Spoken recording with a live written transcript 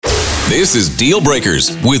This is Deal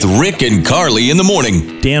Breakers with Rick and Carly in the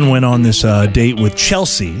morning. Dan went on this date with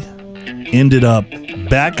Chelsea. Ended up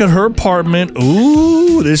back at her apartment.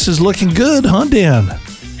 Ooh, this is looking good, huh, Dan?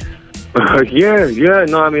 Yeah.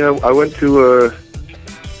 No, I mean, I went to.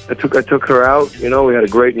 I took her out. You know, we had a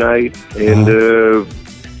great night, and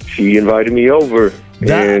she invited me over.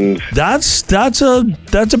 That's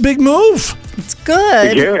a big move. It's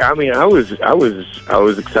good. Yeah, I mean, I was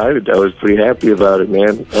excited. I was pretty happy about it,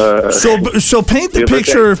 man. So paint the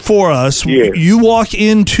picture for us. Yeah. You walk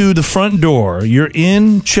into the front door. You're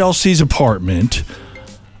in Chelsea's apartment.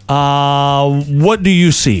 What do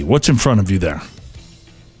you see? What's in front of you there?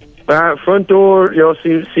 Front door,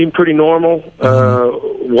 seemed pretty normal.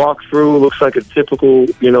 Walk through, looks like a typical,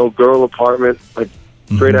 girl apartment, like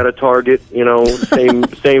straight out of Target.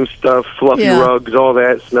 Same stuff, fluffy rugs, all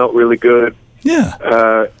that. Smelled really good.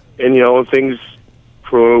 Yeah. And things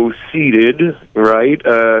proceeded right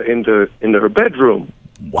into her bedroom.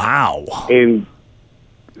 Wow. And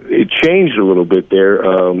it changed a little bit there.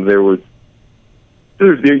 There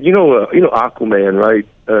Aquaman, right?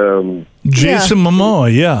 Jason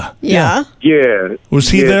Mamoa, yeah. Yeah. Was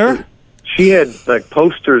he there? She had like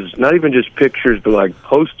posters, not even just pictures, but like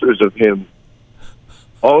posters of him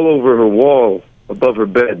all over her wall above her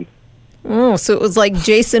bed. Oh, so it was like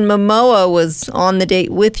Jason Mamoa was on the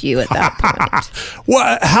date with you at that point.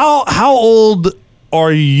 Well, how old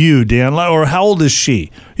are you, Dan? Or how old is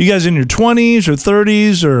she? You guys in your 20s or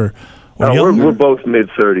 30s or we're both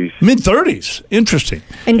mid-30s. Mid-30s. Interesting.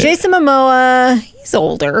 And Jason Mamoa, he's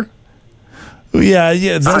older. Yeah.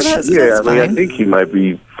 That's I think he might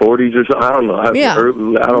be 40s or something. I don't know. I don't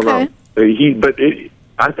know. I don't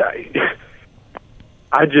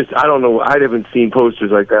know. I haven't seen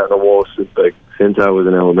posters like that on the wall since I was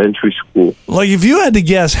in elementary school. Like, if you had to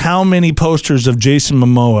guess how many posters of Jason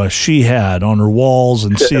Momoa she had on her walls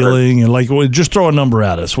and ceiling, and just throw a number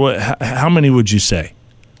at us. How many would you say?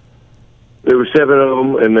 There were 7 of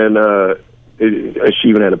them, and then she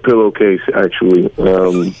even had a pillowcase, actually.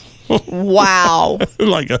 Wow.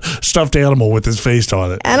 Like a stuffed animal with his face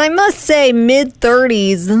on it. And I must say,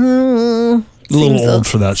 mid-30s... a little old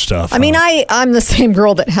for that stuff. I mean, I'm the same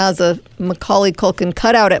girl that has a Macaulay Culkin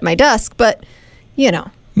cutout at my desk, but,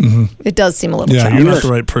 it does seem a little childish. You're not the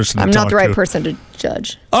right person to I'm not the right to. person to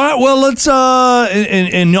judge. All right, well, let's,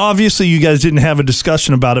 and obviously you guys didn't have a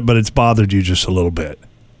discussion about it, but it's bothered you just a little bit.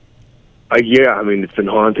 Yeah, I mean, it's been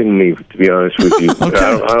haunting me, to be honest with you.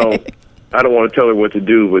 Okay. I don't want to tell her what to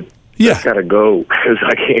do, but I gotta go, because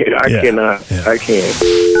I can't. I can't.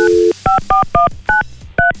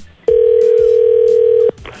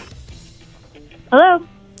 Hello.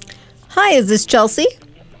 Hi, is this Chelsea?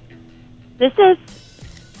 This is.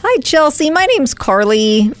 Hi, Chelsea. My name's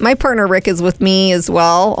Carly. My partner Rick is with me as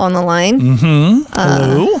well on the line. Mm-hmm.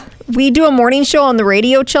 Hello. We do a morning show on the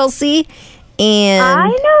radio, Chelsea. And I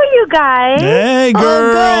know you guys. Hey, girl.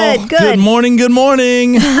 Oh, good. Good morning.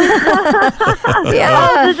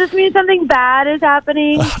 Yeah. Does this mean something bad is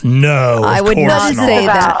happening? No, I would not say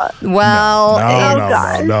that. Well,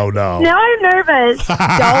 no. Now I'm nervous.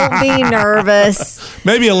 Don't be nervous.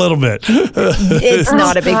 Maybe a little bit. It's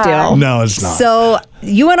not a big deal. No, it's not. So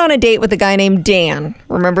you went on a date with a guy named Dan.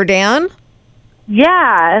 Remember Dan?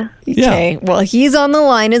 Yeah. Okay. Well, he's on the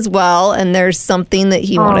line as well, and there's something that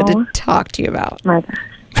he wanted to talk to you about. My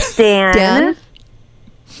gosh. Dan?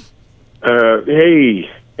 Hey,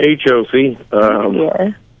 Chelsea.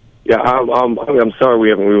 Yeah, I'm sorry we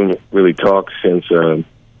haven't really talked since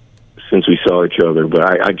we saw each other, but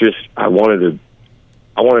I wanted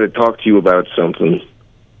to talk to you about something.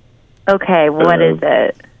 Okay, what is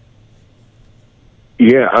it?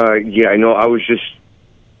 Yeah, I know. I was just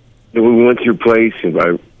when we went to your place and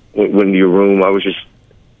I went into your room. I was just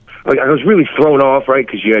I was really thrown off, right?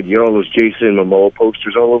 Because you had all those Jason Mamoa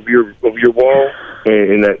posters all over your wall,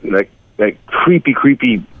 and that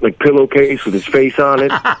creepy like pillowcase with his face on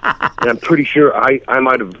it. And I'm pretty sure I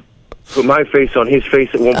might have put my face on his face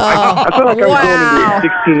at one point. I felt like I was going into a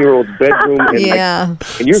 16-year-old's bedroom,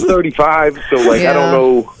 and you're 35, so I don't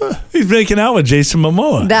know. He's making out with Jason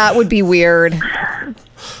Momoa. That would be weird.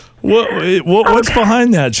 What's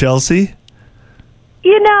behind that, Chelsea?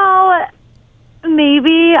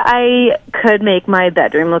 Maybe I could make my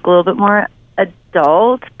bedroom look a little bit more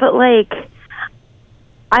adult, but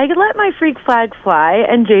I let my freak flag fly,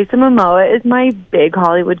 and Jason Mamoa is my big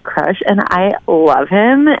Hollywood crush, and I love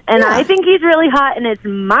him, and I think he's really hot, and it's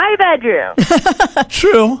my bedroom.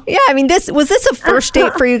 True. Yeah, I mean, was this a first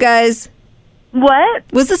date for you guys? What?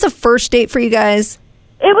 Was this a first date for you guys?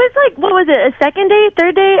 It was what was it, a second date,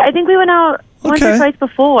 third date? I think we went out once or twice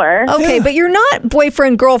before. Okay, but you're not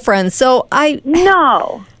boyfriend, girlfriend, so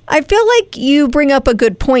No. I feel like you bring up a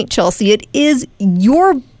good point, Chelsea. It is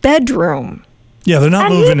your bedroom. Yeah, they're not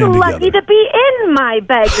And moving he's in lucky together. to be in my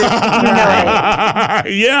bedroom. You know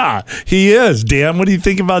it. Yeah, he is. Dan, what do you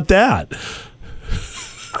think about that?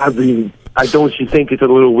 I mean, don't you think it's a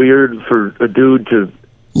little weird for a dude to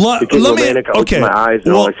get romantic? I open my eyes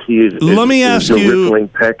and all I see is the rippling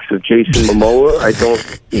pecs of Jason Mamoa. I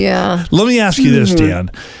don't. Yeah. Let me ask you this, Dan.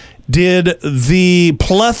 Did the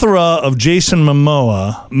plethora of Jason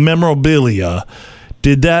Mamoa memorabilia,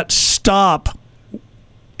 did that stop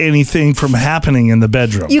anything from happening in the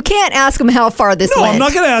bedroom? You can't ask him how far this went. I'm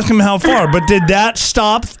not going to ask him how far, but did that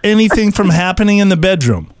stop anything from happening in the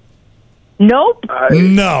bedroom? Nope.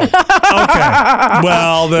 No. Okay.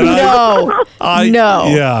 Well, then No. No.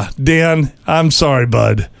 Yeah, Dan, I'm sorry,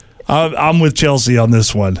 bud. I'm with Chelsea on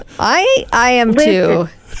this one. I am too.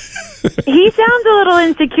 He sounds a little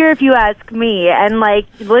insecure if you ask me. And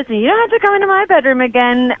listen, you don't have to come into my bedroom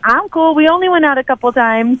again. I'm cool. We only went out a couple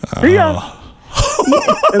times. See ya.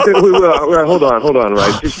 Okay, wait, hold on,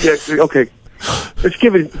 right? Okay. Let's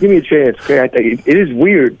give me a chance. Okay, it is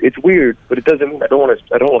weird. It's weird, but it doesn't mean I don't want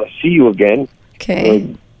to see you again.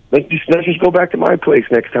 Okay. Let's just go back to my place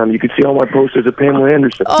next time. You can see all my posters of Pamela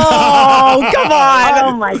Anderson. Oh, come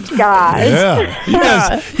on. Oh, my gosh.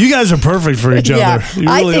 Yeah. You guys are perfect for each other. Yeah, You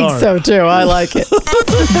really I think are. so, too. I like it.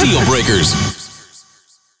 Deal breakers.